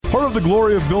Part of the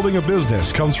glory of building a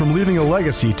business comes from leaving a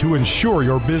legacy to ensure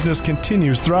your business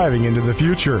continues thriving into the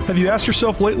future. Have you asked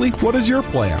yourself lately, what is your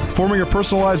plan? Forming a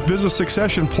personalized business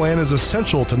succession plan is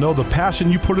essential to know the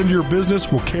passion you put into your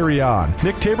business will carry on.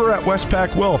 Nick Tabor at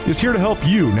Westpac Wealth is here to help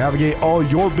you navigate all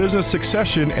your business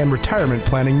succession and retirement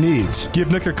planning needs.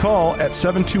 Give Nick a call at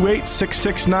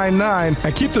 728-6699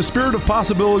 and keep the spirit of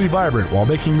possibility vibrant while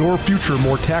making your future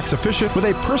more tax efficient with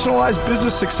a personalized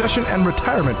business succession and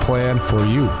retirement plan for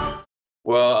you.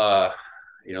 Well,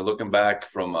 looking back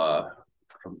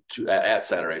at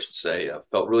Saturday, I should say,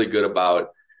 felt really good about,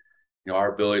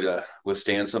 our ability to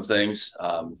withstand some things.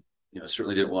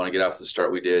 Certainly didn't want to get off the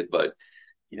start we did, but,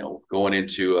 going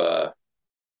into a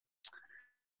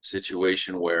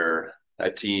situation where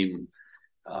that team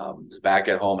was back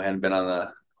at home, hadn't been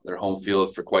on their home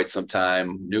field for quite some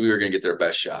time, knew we were going to get their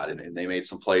best shot, and they made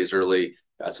some plays early,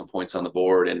 got some points on the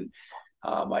board, and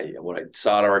what I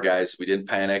saw to our guys, we didn't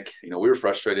panic. We were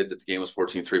frustrated that the game was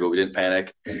 14-3, but we didn't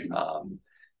panic.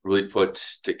 Really put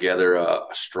together a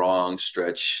strong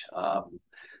stretch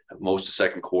most of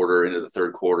second quarter into the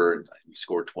third quarter, and we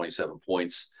scored 27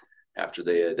 points after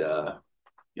they had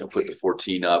put the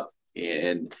 14 up,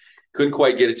 and couldn't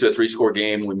quite get it to a 3-score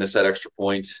game. We missed that extra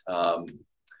point,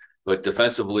 but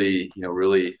defensively,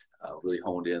 really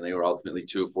honed in. They were ultimately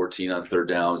 2 of 14 on third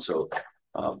down, so.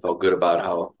 Felt good about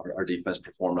how our defense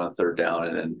performed on third down,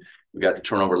 and then we got the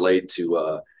turnover late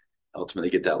to ultimately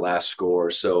get that last score.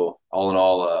 So all in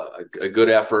all, a good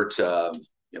effort.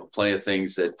 Plenty of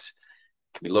things that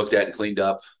can be looked at and cleaned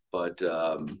up, but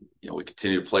we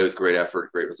continue to play with great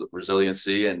effort, great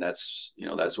resiliency, and that's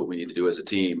what we need to do as a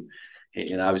team.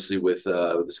 And obviously, with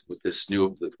the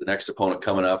next opponent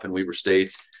coming up in Weber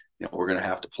State, we're going to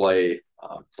have to play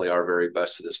our very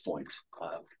best to this point.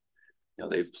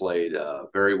 They've played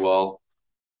very well,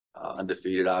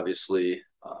 undefeated, obviously.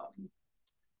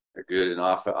 They're good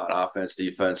on offense,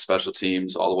 defense, special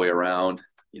teams, all the way around,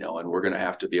 and we're going to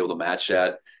have to be able to match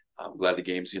that. I'm glad the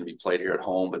game's going to be played here at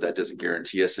home, but that doesn't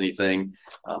guarantee us anything.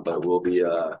 But it will be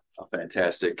a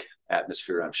fantastic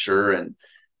atmosphere, I'm sure, and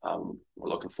we're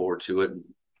looking forward to it and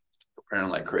preparing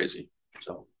like crazy.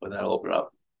 So with that, I'll open it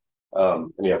up.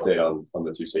 Any update on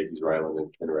the two safeties,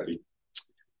 Ryland and Reddy?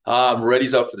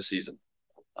 Reddy's out for the season.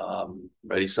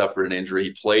 Reddy suffered an injury.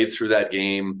 He played through that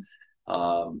game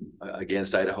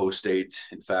against Idaho State.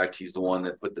 In fact, he's the one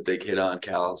that put the big hit on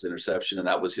Cal's interception, and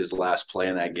that was his last play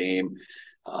in that game.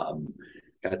 Got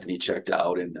the knee checked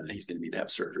out, and he's going to need to have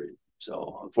surgery.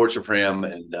 So unfortunate for him.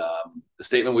 And the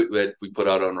statement that we put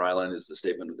out on Ryland is the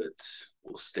statement that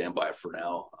we'll stand by for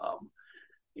now.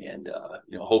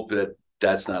 Hope that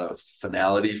that's not a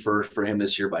finality for him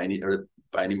this year by any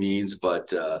means,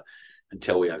 but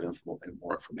until we have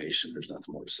more information, there's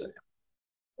nothing more to say.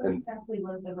 What exactly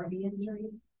was the Reddy injury?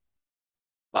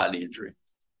 Body injury.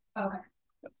 Okay.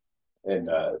 And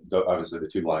obviously the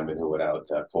two linemen who went out,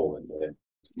 Coleman and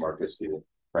Marcus, any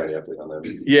update on them?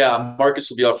 Yeah, Marcus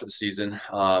will be out for the season.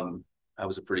 That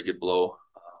was a pretty good blow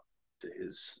to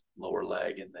his lower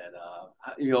leg. And then,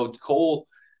 Cole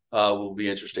will be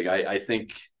interesting. I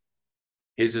think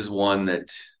his is one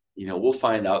that, we'll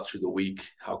find out through the week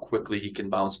how quickly he can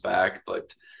bounce back,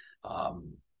 but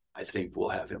I think we'll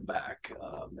have him back in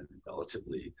a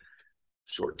relatively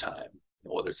short time.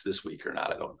 Whether it's this week or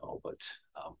not, I don't know, but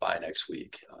by next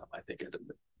week, I think at a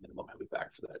minimum he'll be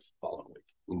back for that following week.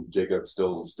 And Jacob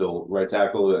still right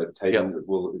tackle. Titan, yep.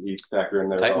 Will he factor in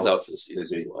there? Titan's out for the season. Is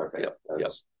he? Okay.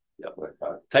 Yep.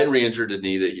 Titan re-injured a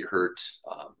knee that he hurt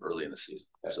early in the season.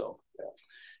 Okay. So,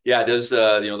 it does.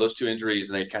 Those two injuries,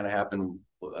 and they kind of happen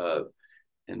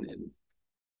in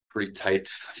pretty tight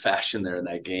fashion there in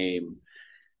that game.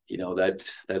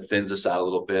 That thins us out a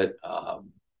little bit.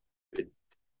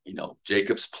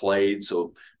 Jacob's played,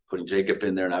 so putting Jacob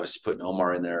in there and obviously putting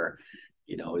Omar in there,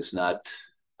 is not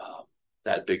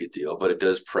that big a deal. But it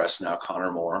does press now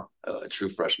Connor Moore, a true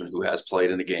freshman who has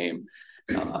played in the game,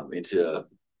 into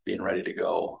being ready to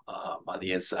go. On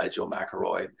the inside, Joe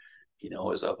McElroy,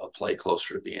 is a play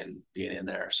closer to being in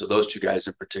there. So those two guys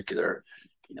in particular,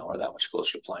 are that much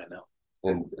closer to playing now.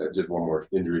 And just one more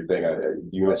injury thing.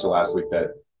 You mentioned last week that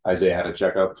Isaiah had a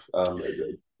checkup.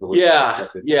 I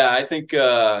think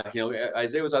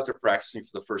Isaiah was out there practicing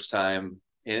for the first time,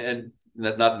 and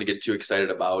nothing to get too excited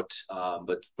about,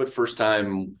 but first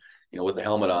time with the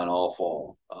helmet on all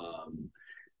fall.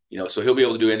 So he'll be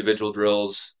able to do individual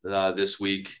drills this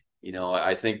week.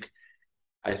 I think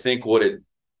what it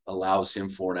allows him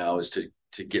for now is to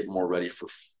get more ready for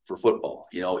football.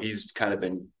 He's kind of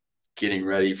been getting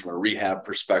ready from a rehab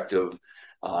perspective,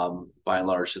 by and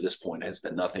large to this point. It has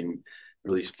been nothing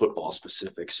really football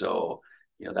specific. So,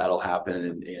 that'll happen.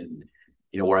 And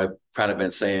where I've kind of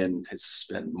been saying it's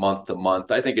been month to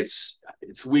month. I think it's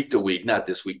week to week, not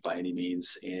this week by any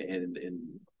means,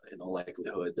 in all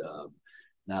likelihood,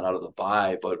 not out of the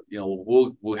bye, but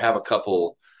we'll have a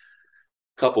couple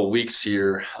weeks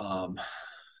here,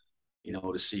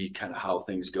 to see kind of how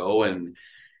things go. And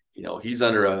he's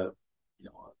under a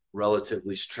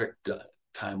relatively strict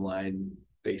timeline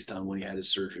based on when he had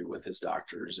his surgery with his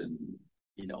doctors, and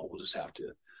we'll just have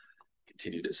to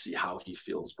continue to see how he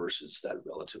feels versus that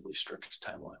relatively strict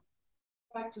timeline.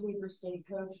 Back to Weber State,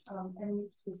 Coach. Any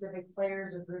specific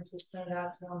players or groups that stand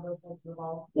out to on both sides of the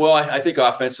ball? Well, I think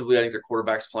offensively, I think their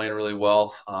quarterback's playing really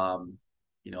well.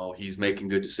 He's making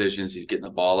good decisions. He's getting the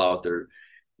ball out there.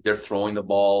 They're throwing the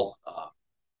ball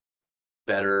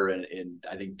better and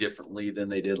I think differently than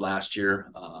they did last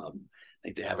year. I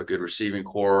think they have a good receiving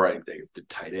core. I think they have good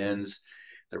tight ends.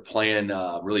 They're playing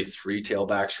really 3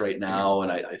 tailbacks right now,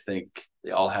 and I think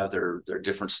they all have their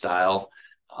different style.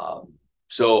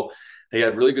 So they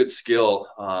have really good skill,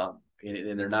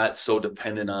 and they're not so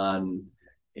dependent on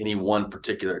any one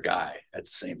particular guy at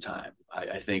the same time.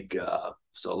 I think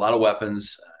so. A lot of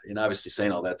weapons, and obviously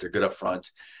saying all that, they're good up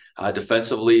front.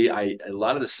 Defensively, a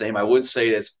lot of the same. I would say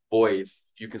it's, boy, if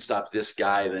you can stop this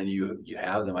guy, then you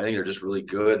have them. I think they're just really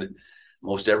good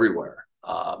most everywhere.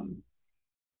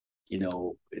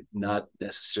 Not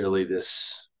necessarily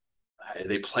this.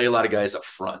 They play a lot of guys up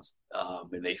front,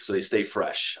 and they stay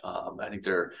fresh. I think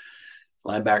their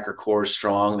linebacker core is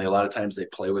strong. A lot of times they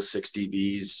play with 6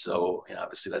 DBs, so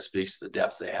obviously that speaks to the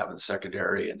depth they have in the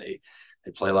secondary, and they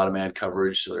play a lot of man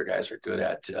coverage, so their guys are good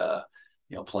at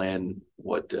playing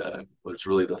what's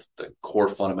really the core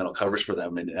fundamental coverage for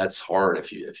them, and that's hard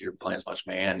if you're playing as much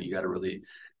man. You got to really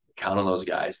count on those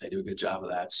guys. They do a good job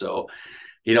of that. So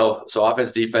so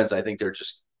offense, defense, I think they're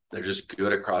just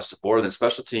good across the board. And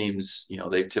special teams,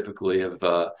 they typically have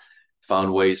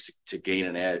found ways to gain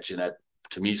an edge, and that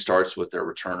to me starts with their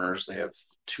returners. They have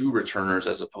 2 returners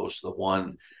as opposed to the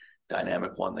one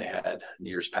dynamic one they had in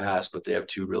years past, but they have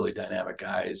 2 really dynamic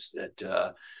guys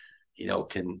that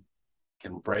can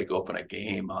break open a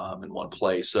game in one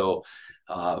play. So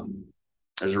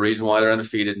there's a reason why they're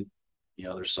undefeated.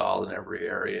 They're solid in every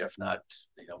area, if not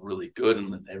really good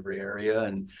in every area,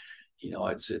 and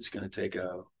it's going to take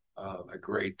a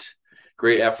great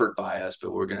effort by us,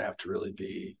 but we're going to have to really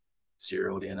be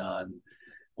zeroed in on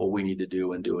what we need to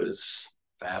do and do it as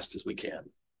fast as we can.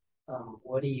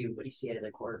 What do you see out of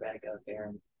the quarterback out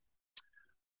there?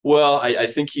 Well, I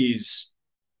think he's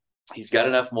got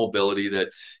enough mobility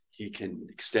that he can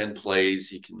extend plays.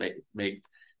 He can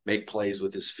make plays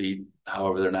with his feet.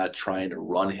 However, they're not trying to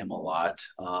run him a lot.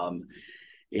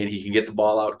 And he can get the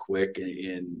ball out quick.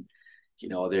 And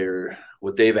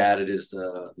what they've added is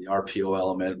the RPO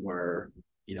element, where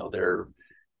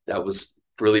that was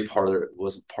really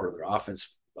wasn't part of their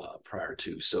offense prior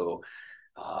to. So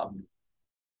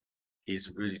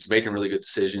he's making really good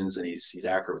decisions, and he's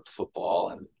accurate with the football.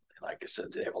 And like I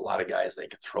said, they have a lot of guys they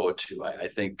can throw it to. I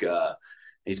think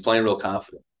he's playing real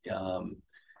confident. And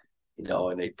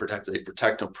they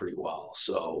protect him pretty well.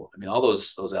 So all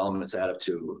those elements add up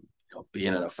to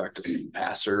being an effective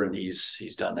passer, and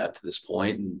he's done that to this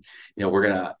point. And we're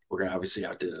gonna obviously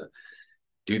have to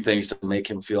do things to make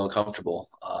him feel uncomfortable.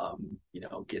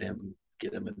 Get him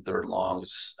in third and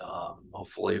longs,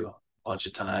 hopefully a bunch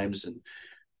of times, and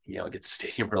get the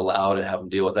stadium real loud and have him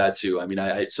deal with that too.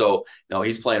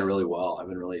 He's playing really well. I've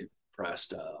been really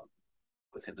impressed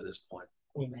with him to this point.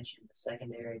 You mentioned the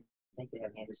secondary. I think they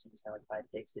have Anderson's had like 5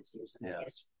 picks this year. So yeah. I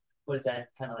guess, what is that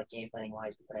kind of like game planning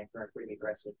wise? Preparing for a pretty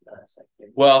aggressive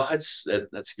secondary. Well, that's a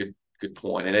good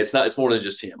point, and it's more than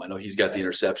just him. I know he's got the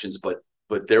interceptions, but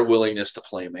their willingness to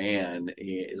play man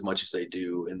as much as they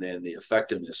do, and then the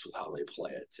effectiveness with how they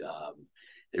play it,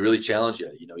 they really challenge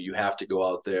you. You have to go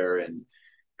out there and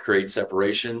create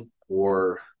separation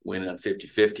or win on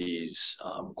 50-50s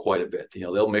quite a bit.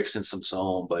 They'll mix in some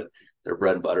zone, but their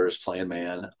bread and butter is playing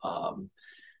man.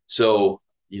 So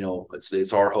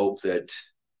it's our hope that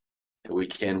we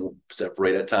can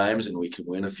separate at times and we can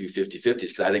win a few 50-50s,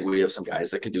 because I think we have some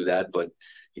guys that can do that. But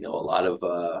a lot of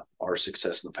our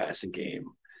success in the passing game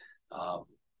will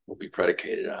be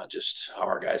predicated on just how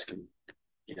our guys can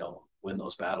win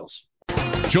those battles.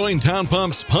 Join Town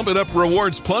Pump's Pump It Up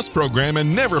Rewards Plus program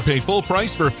and never pay full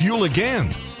price for fuel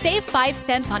again. Save 5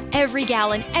 cents on every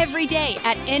gallon every day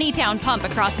at any Town Pump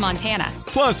across Montana.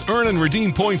 Plus, earn and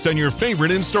redeem points on your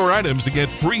favorite in-store items to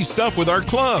get free stuff with our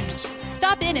clubs.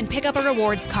 Stop in and pick up a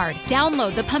rewards card.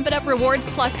 Download the Pump It Up Rewards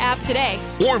Plus app today.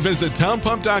 Or visit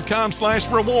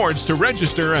townpump.com/rewards to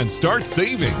register and start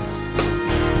saving.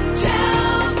 Right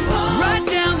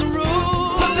down the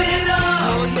road, pump it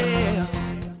up, oh yeah.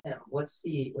 What's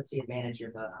what's the advantage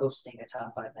of hosting a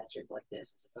top 5 matchup like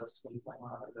this as opposed to when you play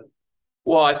one on the road?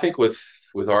 Well, I think with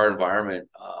our environment,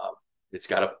 it's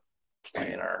got to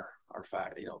play in our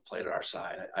fact, play to our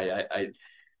side. I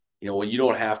when you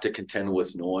don't have to contend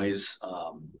with noise,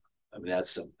 I mean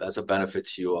that's a benefit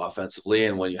to you offensively,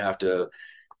 and when you have to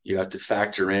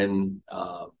factor in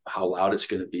how loud it's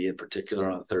going to be, in particular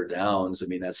on third downs. I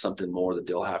mean, that's something more that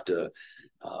they'll have to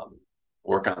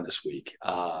work on this week.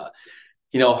 I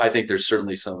think there's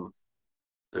certainly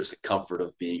there's the comfort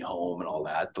of being home and all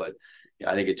that, but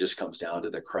I think it just comes down to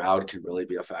the crowd can really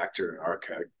be a factor, and our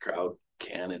crowd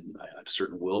can, and I'm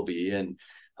certain will be. And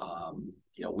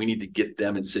we need to get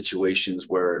them in situations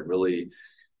where it really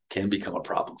can become a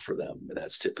problem for them, and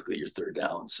that's typically your third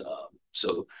downs.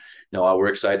 We're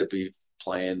excited to be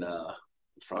playing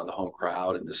in front of the home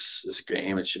crowd in this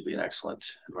game. It should be an excellent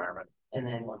environment. And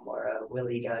then one more,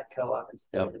 Willie got co-offensive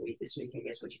player of the week this week. I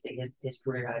guess what you think his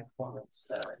career high performance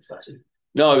last week?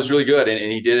 No, it was really good,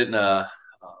 and he did it in a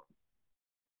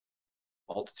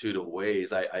multitude of ways.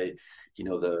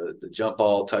 The jump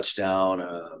ball touchdown,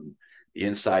 the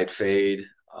inside fade,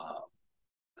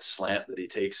 the slant that he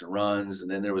takes and runs,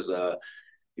 and then there was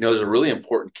there's a really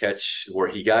important catch where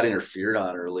he got interfered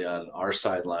on early on our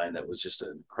sideline. That was just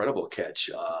an incredible catch.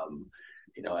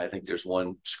 I think there's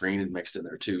one screen mixed in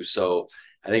there too. So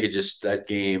I think that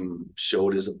game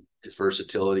showed his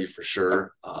versatility for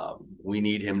sure. We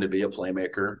need him to be a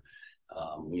playmaker.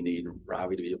 We need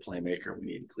Robbie to be a playmaker. We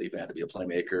need Cleveland to be a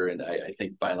playmaker. And I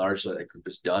think by and large that group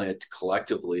has done it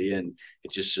collectively. And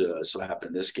it just so happened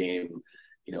in this game,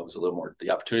 it was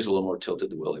the opportunity was a little more tilted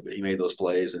to Willie, but he made those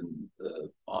plays and the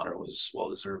honor was well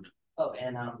deserved. Oh,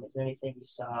 and is there anything you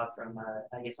saw from,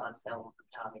 I guess, on film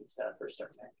from Tommy's first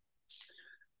start match?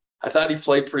 I thought he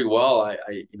played pretty well. I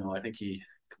think he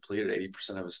completed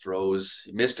 80% of his throws.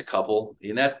 He missed a couple,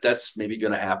 and that's maybe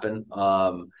going to happen.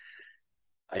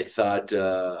 I thought,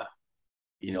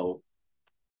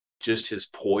 just his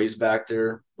poise back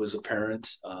there was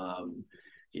apparent.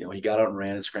 He got out and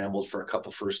ran and scrambled for a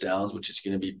couple first downs, which is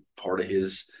going to be part of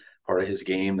his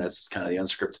game. That's kind of the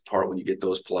unscripted part when you get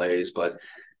those plays. But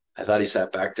I thought he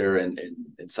sat back there and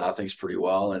saw things pretty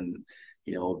well, and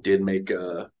did make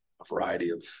a variety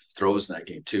of throws in that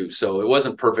game too. So it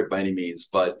wasn't perfect by any means,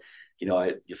 but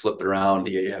you flip it around.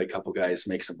 He had a couple guys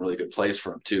make some really good plays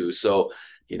for him too. So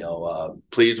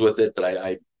pleased with it, but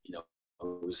it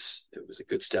was a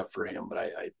good step for him. But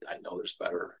I know there's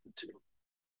better too.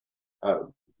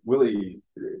 Willie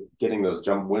winning those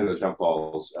jump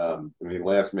balls.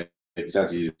 Last made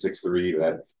sense. He's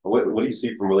 6'3". What do you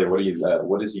see from Willie?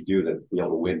 What does he do to be able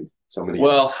to win so many?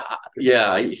 Well,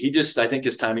 yeah, I think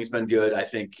his timing's been good. I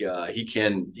think he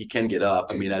can get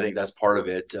up. I mean, I think that's part of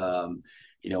it.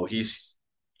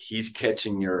 He's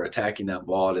catching or attacking that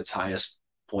ball at its highest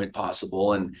point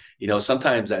possible, and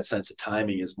sometimes that sense of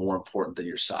timing is more important than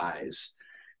your size.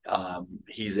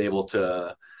 He's able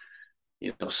to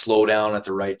slow down at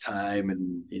the right time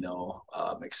and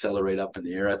accelerate up in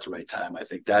the air at the right time. I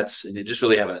think and you just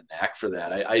really having a knack for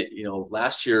that.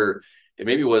 Last year it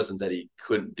maybe wasn't that he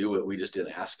couldn't do it. We just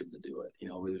didn't ask him to do it.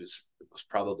 It was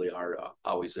probably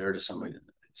always there to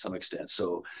some extent.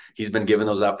 So he's been given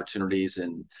those opportunities,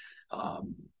 and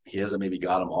he hasn't maybe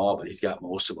got them all, but he's got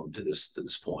most of them to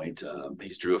this point.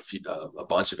 He's drew a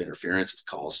bunch of interference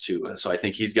calls too. So I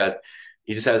think he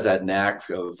just has that knack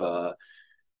of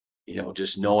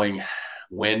just knowing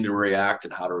when to react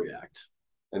and how to react.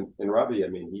 And Robbie, I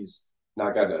mean, he's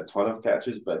not gotten a ton of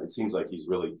catches, but it seems like he's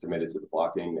really committed to the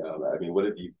blocking. What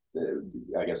have you,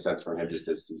 I guess, sense from him just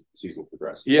as the season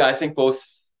progressed? Yeah, I think both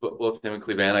him and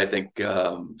Cleveland, I think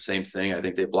same thing. I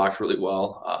think they blocked really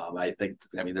well.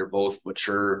 They're both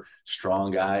mature,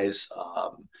 strong guys.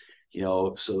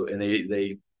 And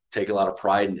they take a lot of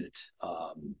pride in it.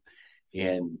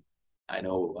 And I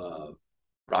know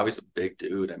Robbie's a big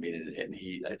dude. I mean, and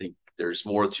I think there's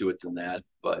more to it than that,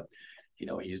 but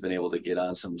he's been able to get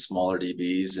on some smaller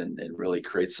DBs and really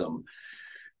create some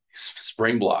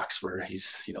spring blocks where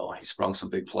he's sprung some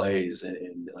big plays.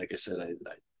 And like I said,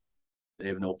 they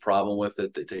have no problem with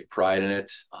it. They take pride in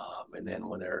it. And then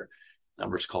when their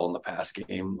numbers called in the pass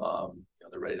game,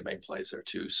 they're ready to make plays there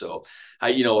too. So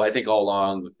I think all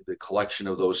along the collection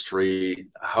of those three,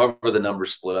 however the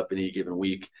numbers split up in any given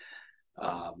week,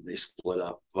 they split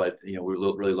up, but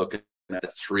we're really looking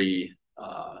at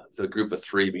the group of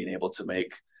three being able to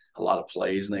make a lot of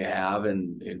plays, and they have,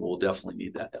 and we'll definitely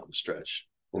need that down the stretch.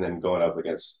 And then going up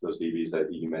against those DBs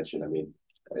that you mentioned, I mean,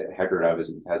 Heckard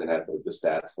hasn't had the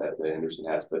stats that Anderson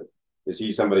has, but is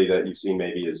he somebody that you've seen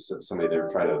maybe is somebody they're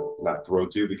trying to not throw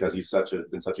to because he's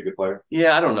been such a good player?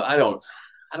 Yeah, I don't know. I don't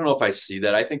know if I see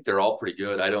that. I think they're all pretty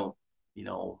good. I don't in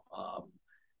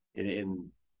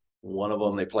one of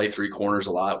them, they play three corners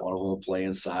a lot. One of them will play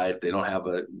inside. They don't have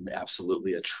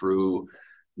absolutely a true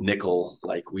nickel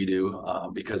like we do,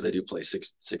 because they do play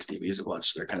six DBs a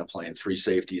bunch. They're kind of playing three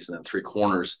safeties and then three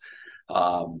corners,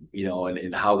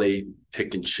 and how they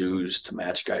pick and choose to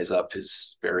match guys up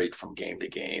is varied from game to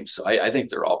game. So I think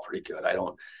they're all pretty good. I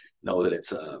don't know that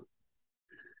it's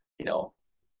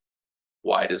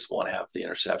why does one have the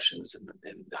interceptions? And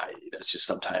it's just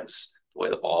sometimes the way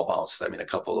the ball bounced. I mean, a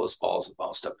couple of those balls have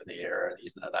bounced up in the air and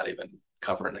he's not even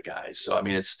covering the guys. So, I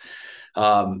mean,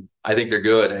 I think they're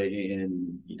good,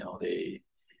 and,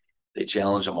 they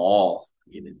challenge them all.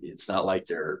 It's not like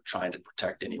they're trying to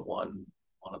protect one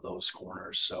of those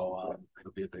corners. So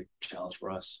it'll be a big challenge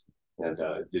for us. And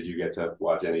did you get to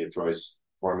watch any of Troy's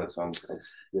performance on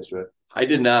yesterday? I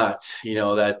did not.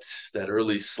 That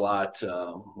early slot,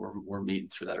 we're meeting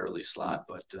through that early slot,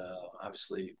 but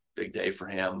obviously big day for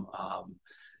him.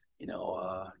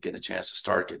 Getting a chance to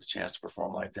start, getting a chance to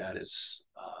perform like that is,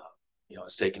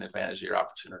 it's taking advantage of your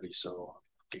opportunity. So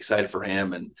excited for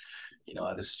him, and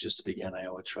this is just a beginning.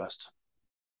 I would trust.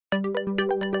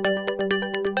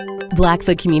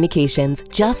 Blackfoot Communications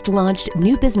just launched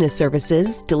new business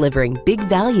services delivering big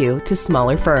value to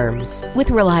smaller firms.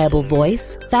 With reliable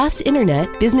voice, fast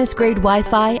internet, business-grade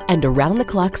Wi-Fi, and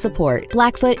around-the-clock support,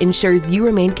 Blackfoot ensures you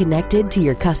remain connected to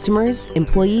your customers,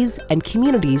 employees, and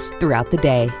communities throughout the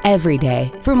day, every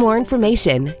day. For more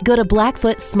information, go to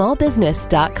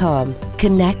blackfootsmallbusiness.com.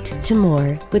 Connect to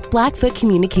more with Blackfoot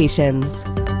Communications.